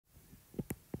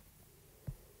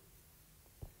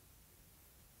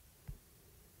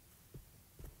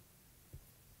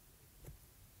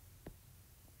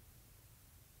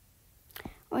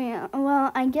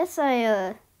Well, I guess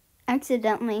I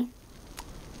accidentally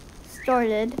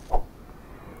started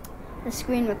the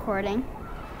screen recording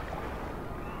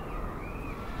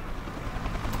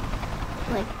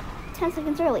like 10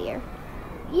 seconds earlier.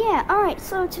 Yeah, alright,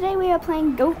 so today we are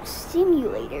playing Goat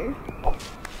Simulator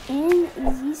in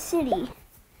the city.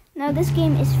 Now this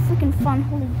game is freaking fun,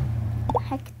 holy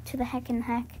heck to the heckin'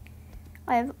 heck.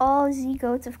 I have all Z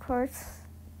goats, of course.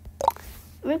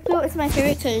 Rip goat is my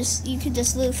favorite because you could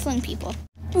just little fling people.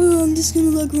 Oh, I'm just gonna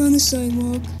look around the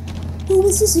sidewalk. Oh,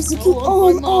 what's this? It's a cute.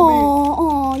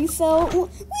 Oh, you fell. Whee!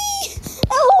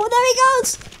 Oh, there he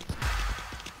goes!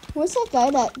 Where's that guy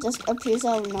that just appears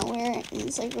out of nowhere and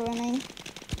he's like running?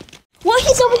 What?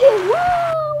 He's over here!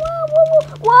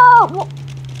 Whoa!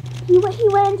 He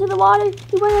went into the water.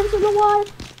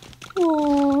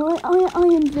 Oh, I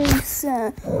am very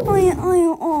sad.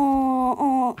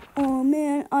 Oh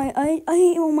man, I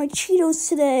ate all my Cheetos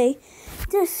today.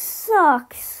 This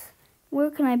sucks.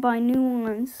 Where can I buy new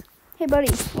ones? Hey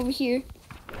buddy, over here.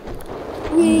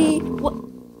 What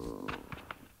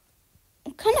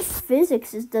kind of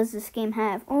physics does this game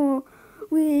have? Oh,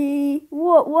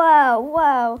 wow.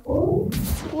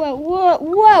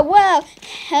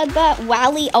 How about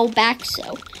Wally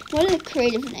Obaxo? What a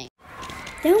creative name.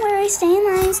 Don't worry, stay in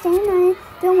line.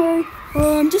 Don't worry.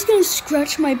 I'm just gonna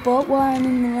scratch my butt while I'm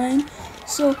in the line.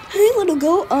 So, hey little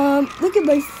goat, look at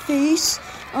my face.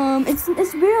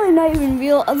 It's barely not even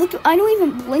real. Look, I don't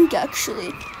even blink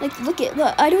actually. Like, look,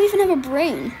 I don't even have a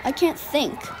brain. I can't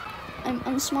think. I'm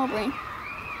a small brain.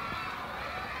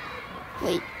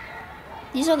 Wait,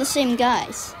 these are the same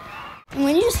guys. And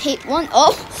when you just hit one,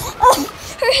 oh,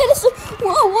 her head is so,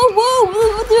 whoa.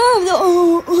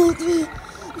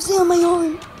 Stay on my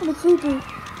arm. I'm a creeper.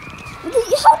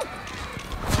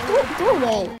 Go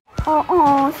away.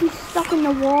 Oh, she's stuck in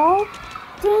the wall.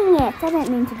 Dang it, I didn't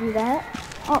mean to do that.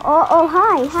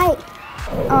 Hi.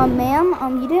 Ma'am,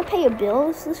 you didn't pay your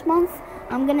bills this month.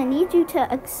 I'm gonna need you to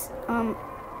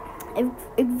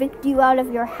evict you out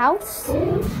of your house.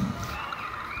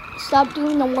 Stop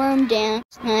doing the worm dance.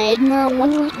 I ignore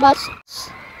one bus.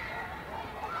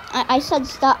 I said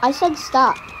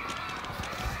stop.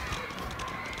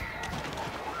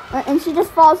 And she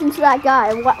just falls into that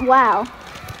guy. Wow.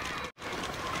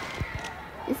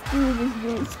 This dude is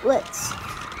doing splits.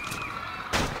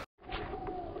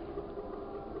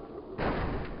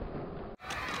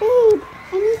 Babe,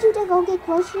 I need you to go get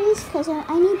groceries because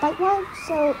I need bite wipes.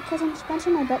 Because I'm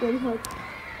scratching my butt really hard.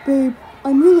 Babe,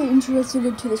 I'm really interested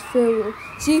into this pharaoh.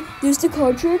 See, there's the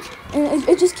card trick, and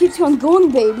it just keeps on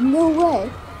going, babe. No way.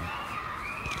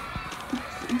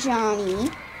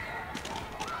 Johnny,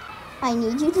 I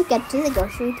need you to get to the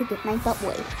grocery to get my butt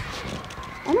wiped.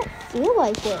 I don't feel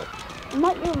like it. I'm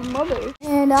not your mother.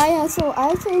 And I also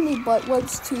need butt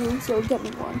wipes too, so get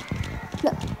me one.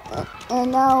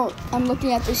 And now I'm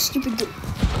looking at this stupid dude.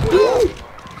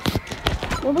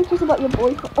 Nobody cares about your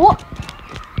boyfriend. Oh!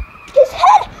 His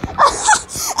head!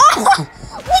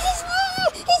 Wait,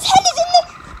 his head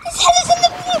is in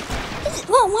the...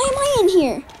 Well, why am I in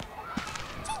here?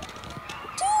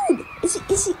 Dude! Is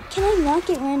he... Can I not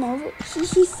get ran over?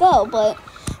 He fell, but...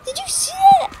 Did you see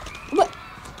that?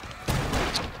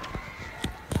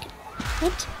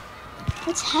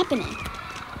 What's happening?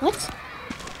 What?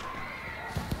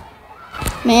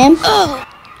 Ma'am?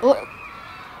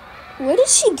 Where did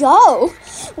she go?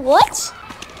 What?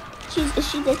 Is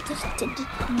she the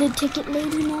ticket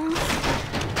lady now?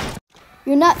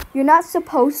 You're not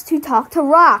supposed to talk to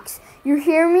rocks. You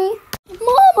hear me?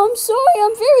 Mom, I'm sorry.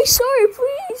 I'm very sorry.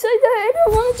 Please, I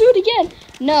don't want to do it again.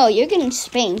 No, you're getting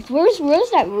spanked. Where's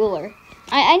that ruler?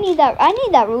 I need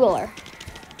that ruler.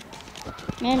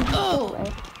 Man, go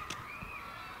away.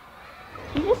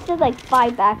 She just did like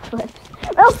 5 backflips.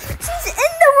 Oh, she's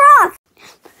in the rock!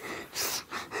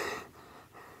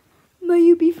 May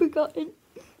you be forgotten.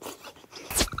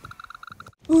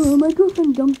 Oh, my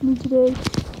girlfriend dumped me today.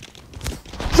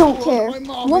 Don't care.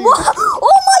 Oh my god!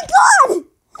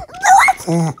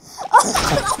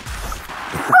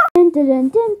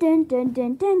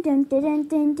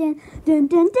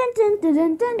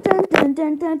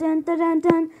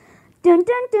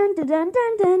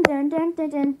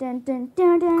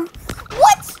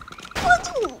 What?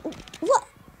 What?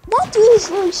 That dude is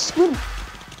really squid.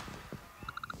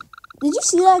 Did you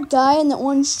see that guy in the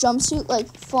orange jumpsuit like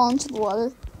fall into the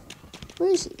water?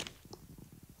 Where is he?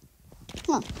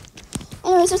 Huh.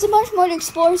 Anyways, there's a bunch more to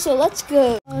explore, so let's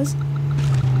go.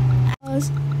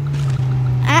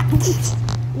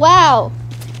 Wow,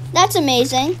 that's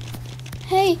amazing.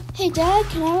 Hey, Dad,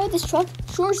 can I ride this truck?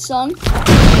 Sure, son.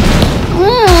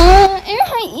 Air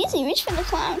high easy, reach for the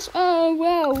clouds. Oh,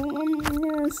 wow.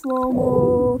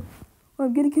 Slow-mo.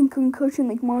 I'm getting a concussion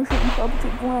like Marshall and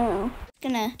Palpatine. Wow.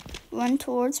 Gonna run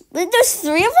towards. There's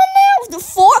 3 of them now? The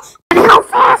 4? How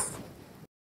fast?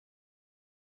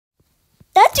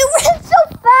 That dude ran so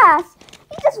fast.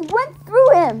 He just went through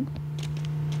him.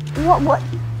 What?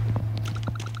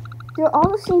 They're all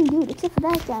the same dude except for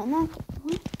that guy and that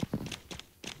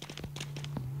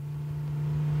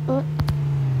guy.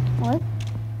 What?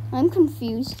 I'm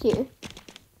confused here.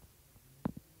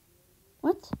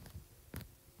 What?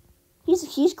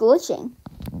 He's glitching.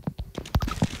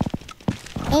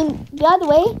 And by the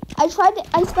way, I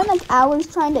spent like hours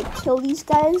trying to kill these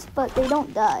guys, but they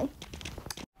don't die.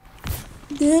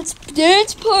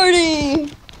 Dance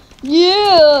party!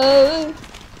 Yeah!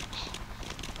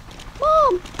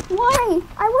 Mom, why?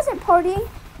 I wasn't partying.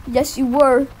 Yes, you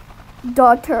were,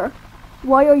 daughter.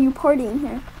 Why are you partying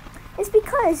here? It's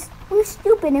because we're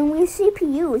stupid and we're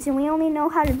CPUs and we only know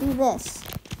how to do this.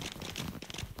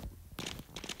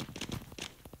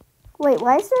 Wait,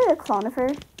 why is there a clone of her?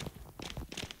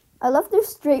 I love their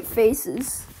straight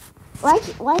faces. Why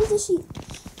is she?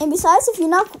 And besides, if you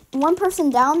knock one person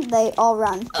down, they all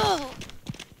run.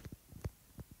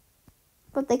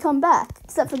 But they come back,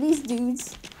 except for these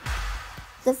dudes.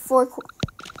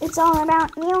 It's all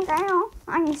about you, girl.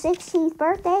 On your 16th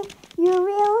birthday, you're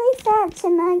really fat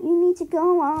tonight. You need to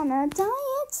go on a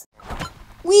diet.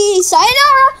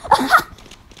 Sayonara!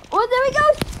 Oh, there we go.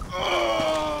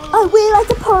 Oh, we like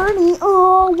to party.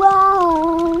 Oh,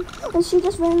 wow. And she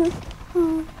just ran like,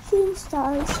 shooting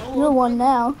stars. You're one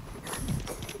now.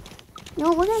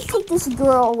 No, we're going to take this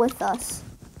girl with us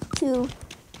to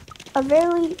a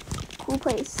very cool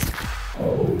place.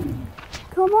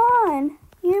 Come on.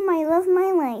 You're my love,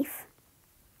 my life.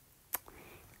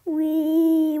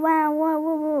 Wow,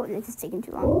 whoa. This is taking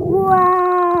too long.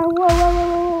 Wow,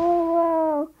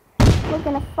 whoa. We're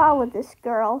going to follow this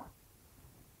girl.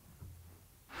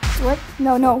 What?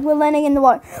 No, we're landing in the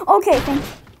water. Okay, thank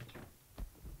you.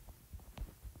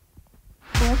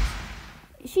 What?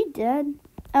 Is she dead?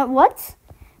 What?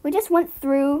 We just went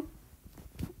through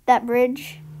that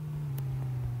bridge.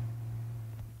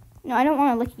 No, I don't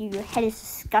want to look at you. Your head is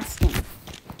disgusting.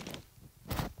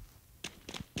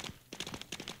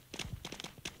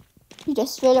 You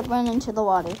just straight up run into the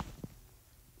water.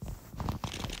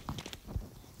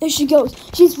 There she goes.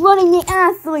 She's running the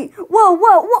athlete. Whoa.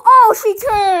 Oh, she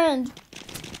turned.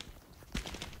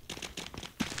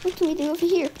 What can we do over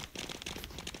here?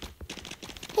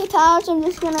 Hey, Pouch, I'm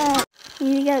just gonna... You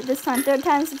need to get it this time. 3rd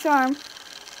time's the charm.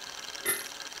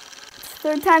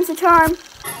 3rd time's the charm.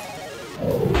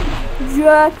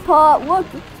 Jackpot.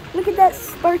 Look at that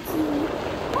sparky.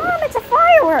 Mom, it's a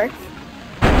firework.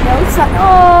 No, it's not.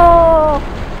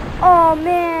 Oh,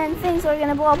 man. Things are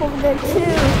gonna blow up over there,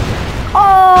 too.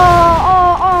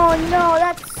 Oh, no.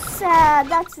 That's sad.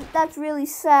 That's really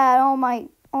sad. Oh, my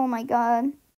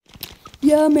God.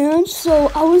 Yeah, man. So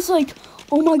I was like,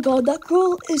 oh, my God, that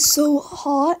girl is so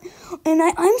hot. And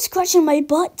I'm scratching my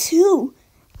butt, too.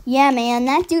 Yeah, man.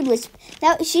 That dude was...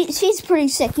 She's pretty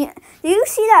sick. Do you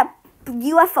see that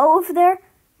UFO over there?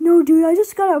 No, dude, I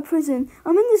just got out of prison.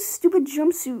 I'm in this stupid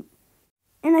jumpsuit.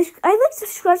 And I like to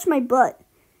scratch my butt.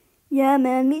 Yeah,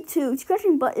 man, me too.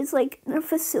 Scratching butt is like a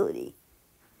facility.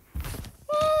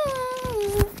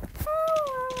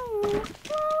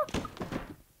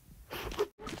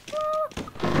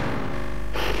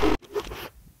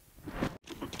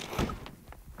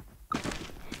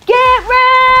 Get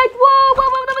wrecked! Whoa!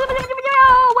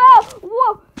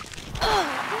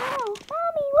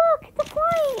 Mommy, look! It's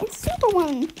flying! It's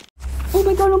Superman! Oh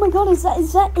my god, is that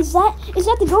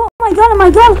the goat? Oh my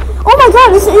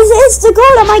god, it's the goat!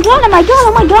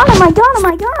 Oh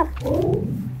my god!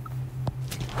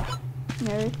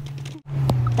 Nerd.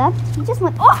 He just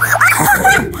went, oh!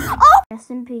 Rest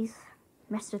in peace,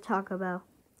 Mr. Taco Bell.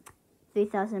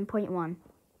 3000.1.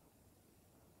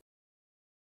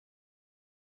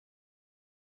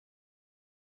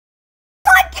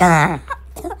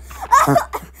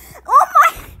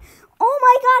 Oh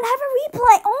my god, have a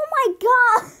replay. Oh my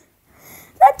god.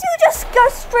 That dude just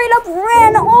got straight up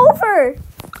ran over.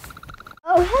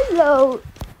 Oh, hello.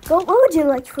 What would you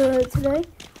like for today?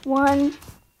 1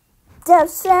 death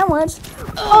sandwich.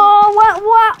 Oh,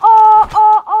 what?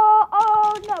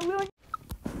 Oh, not ruined.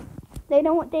 They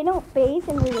don't bathe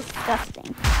and they're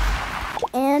disgusting.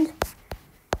 And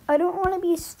I don't want to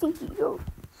be a stinky goat,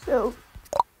 so...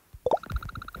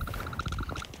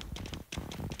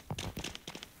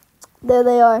 There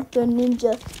they are. They're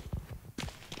ninja.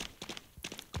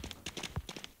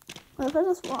 What if I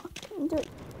just walk into it?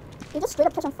 They just straight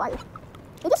up catch on fire.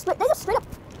 They just straight up.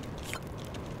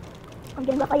 I'm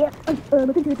getting Lafayette.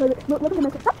 Welcome to the toilet. Welcome to my...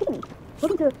 Stop kicking me.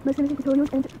 Welcome to my swimming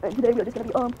tutorials, and today we're just gonna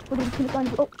be, we're gonna be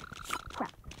fun. Oh,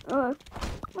 crap.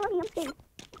 Mommy, I'm scared.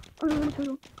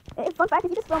 Turtle. Hey, fun fact,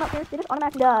 if you just throw him up here, they just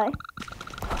automatically die.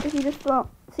 If you just throw...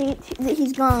 See,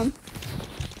 he's gone.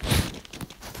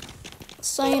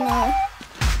 Sayonara.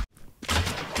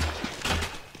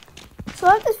 So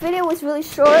I hope this video was really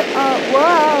short. Whoa.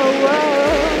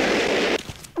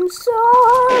 I'm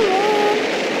soaring.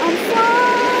 I'm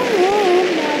flying.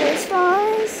 Now it's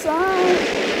flying.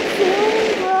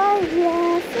 Feeling bright,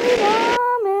 yeah.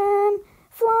 Freedom and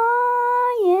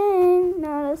flying.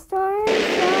 Not a star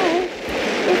inside.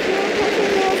 If you're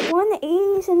pushing those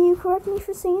 180s and you correct me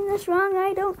for saying this wrong,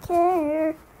 I don't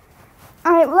care.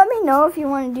 Alright, let me know if you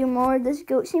want to do more of this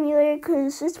goat simulator,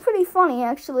 because it's pretty funny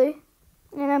actually.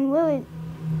 And I'm really,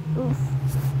 oof.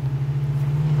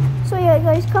 So yeah,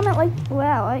 guys, comment like,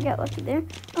 wow, I got lucky there.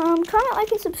 Comment, like,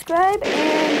 and subscribe,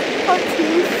 and part 2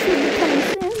 should be coming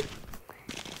soon.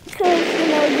 Because, you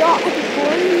know, y'all are the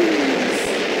boys.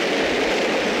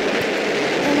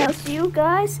 And I'll see you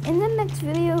guys in the next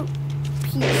video.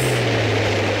 Peace.